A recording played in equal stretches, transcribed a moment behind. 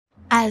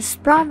As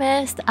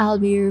promised, I'll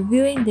be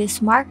reviewing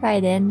this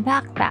Ryden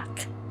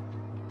backpack.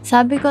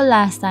 Sabi ko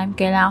last time,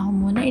 kailangan ko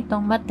muna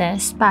itong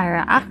matest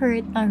para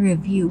accurate ang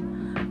review.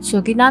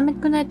 So,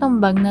 ginamit ko na itong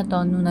bag na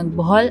to nung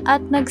nagbuhol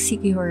at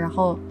nagsikihor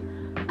ako.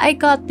 I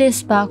got this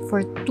bag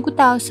for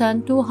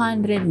 2,299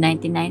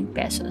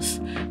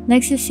 pesos.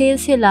 Nagsisale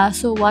sila,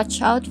 so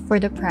watch out for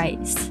the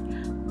price.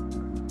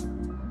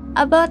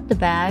 About the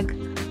bag,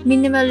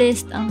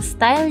 minimalist ang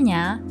style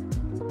niya.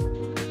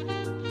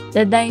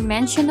 The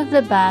dimension of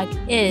the bag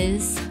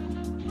is,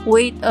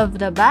 weight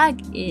of the bag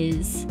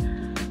is,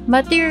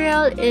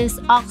 material is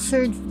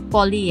Oxford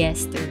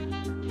polyester.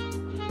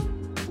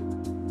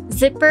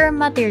 Zipper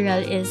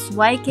material is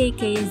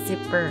YKK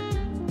zipper.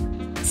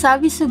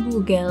 Sabi sa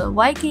Google,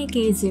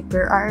 YKK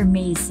zipper are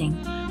amazing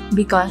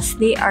because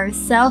they are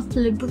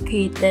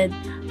self-lubricated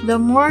the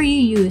more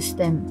you use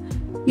them.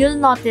 You'll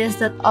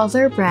notice that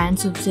other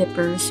brands of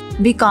zippers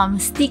become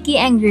sticky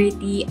and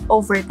gritty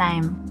over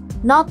time.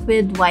 Not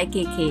with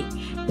YKK.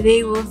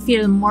 They will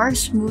feel more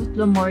smooth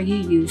the more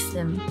you use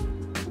them.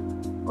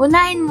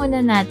 Unahin muna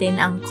natin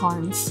ang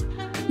cons.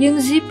 Yung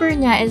zipper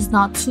niya is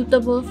not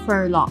suitable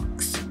for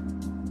locks.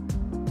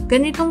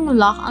 Ganitong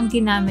lock ang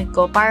ginamit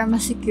ko para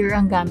masecure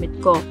ang gamit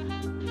ko.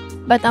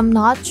 But I'm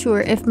not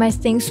sure if my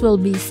things will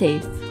be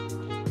safe.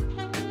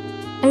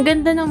 Ang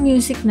ganda ng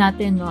music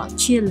natin, no?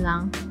 Chill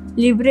lang.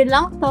 Libre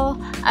lang to.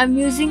 I'm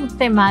using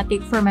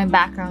thematic for my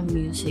background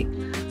music.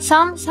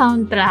 Some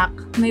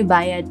soundtrack may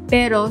bayad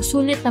pero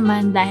sulit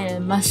naman dahil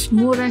mas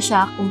mura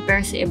siya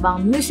compare sa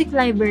ibang music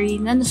library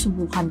na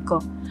nasubukan ko.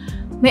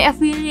 My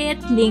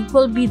affiliate link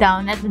will be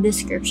down at the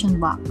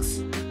description box.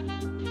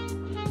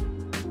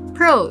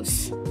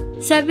 Pros: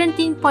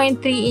 17.3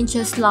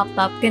 inches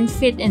laptop can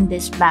fit in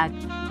this bag.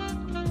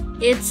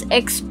 It's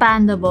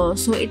expandable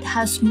so it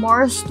has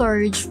more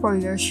storage for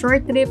your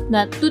short trip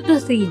na 2 to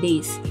 3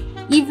 days,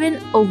 even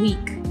a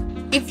week,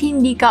 if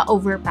hindi ka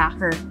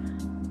overpacker.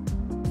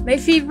 My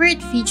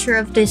favorite feature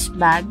of this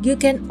bag, you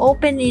can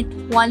open it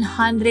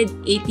 180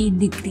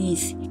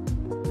 degrees.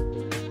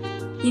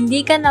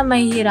 Hindi ka na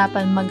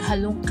mahihirapan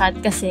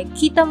maghalungkat kasi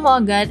kita mo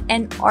agad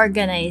and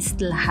organized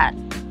lahat.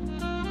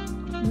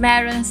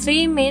 Meron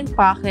 3 main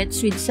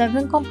pockets with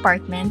 7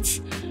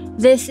 compartments.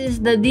 This is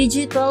the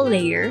digital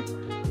layer,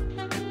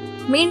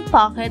 main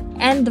pocket,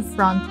 and the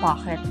front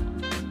pocket.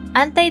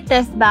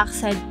 Anti-theft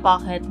backside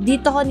pocket,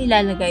 dito ko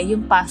nilalagay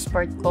yung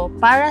passport ko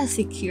para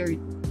secured.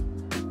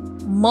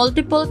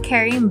 Multiple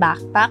carrying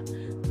backpack,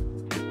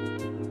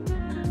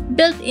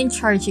 built-in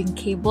charging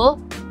cable,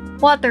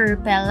 water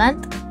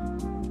repellent,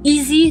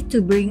 easy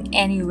to bring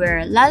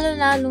anywhere. Lalo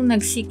na nung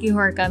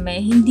nagsikihor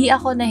kami, hindi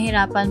ako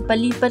nahirapan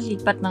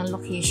palipat-lipat ng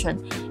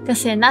location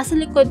kasi nasa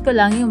likod ko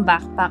lang yung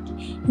backpack.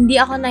 Hindi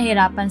ako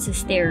nahirapan sa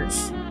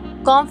stairs.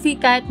 Comfy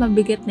kahit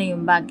mabigat na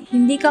yung bag.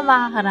 Hindi ka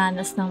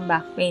makakaranas ng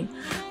back pain.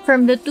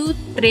 From the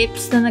 2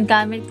 trips na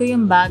nagamit ko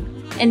yung bag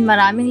and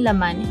maraming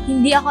laman,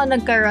 hindi ako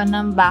nagkaroon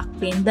ng back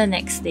pain the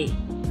next day.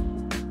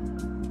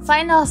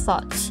 Final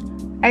thoughts.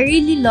 I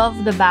really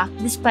love the bag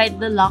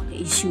despite the lock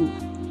issue.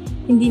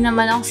 Hindi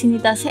naman ako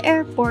sinita sa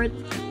airport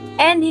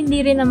and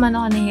hindi rin naman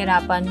ako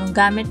nahirapan nung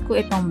gamit ko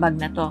itong bag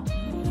na to.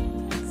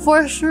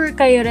 For sure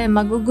kayo rin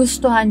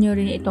magugustuhan nyo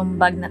rin itong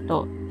bag na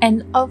to.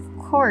 And of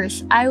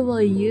course, I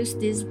will use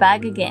this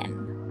bag again.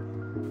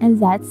 And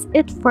that's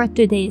it for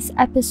today's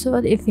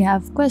episode. If you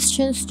have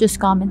questions, just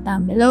comment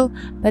down below.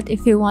 But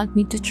if you want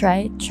me to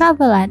try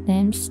travel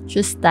items,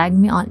 just tag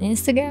me on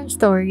Instagram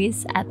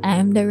stories at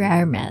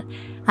 @IamTheRareMel.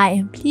 I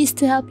am pleased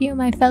to help you,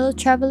 my fellow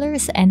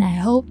travelers, and I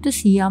hope to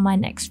see you on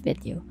my next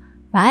video.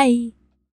 Bye!